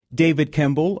David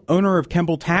Kimball, owner of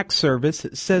Kimball Tax Service,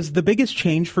 says the biggest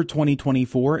change for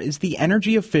 2024 is the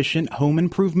energy-efficient home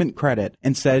improvement credit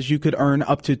and says you could earn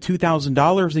up to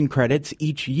 $2,000 in credits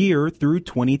each year through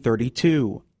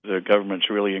 2032. The government's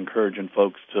really encouraging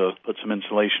folks to put some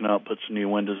insulation up, put some new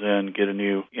windows in, get a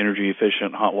new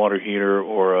energy-efficient hot water heater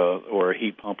or a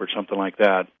heat pump or something like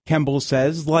that. Kimball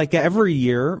says, like every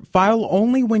year, file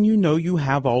only when you know you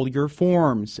have all your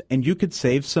forms, and you could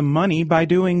save some money by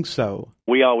doing so.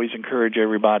 We always encourage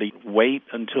everybody, wait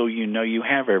until you know you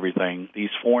have everything. These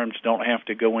forms don't have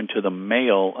to go into the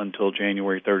mail until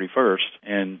January 31st.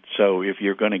 And so if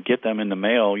you're going to get them in the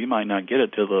mail, you might not get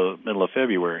it till the middle of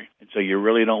February. And so you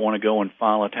really don't want to go and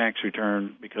file a tax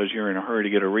return because you're in a hurry to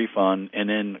get a refund. And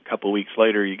then a couple of weeks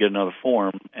later, you get another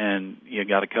form and you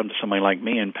got to come to somebody like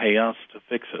me and pay us to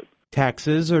fix it.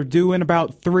 Taxes are due in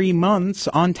about 3 months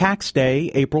on tax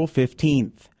day, April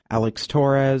 15th. Alex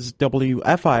Torres,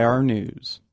 WFIR News.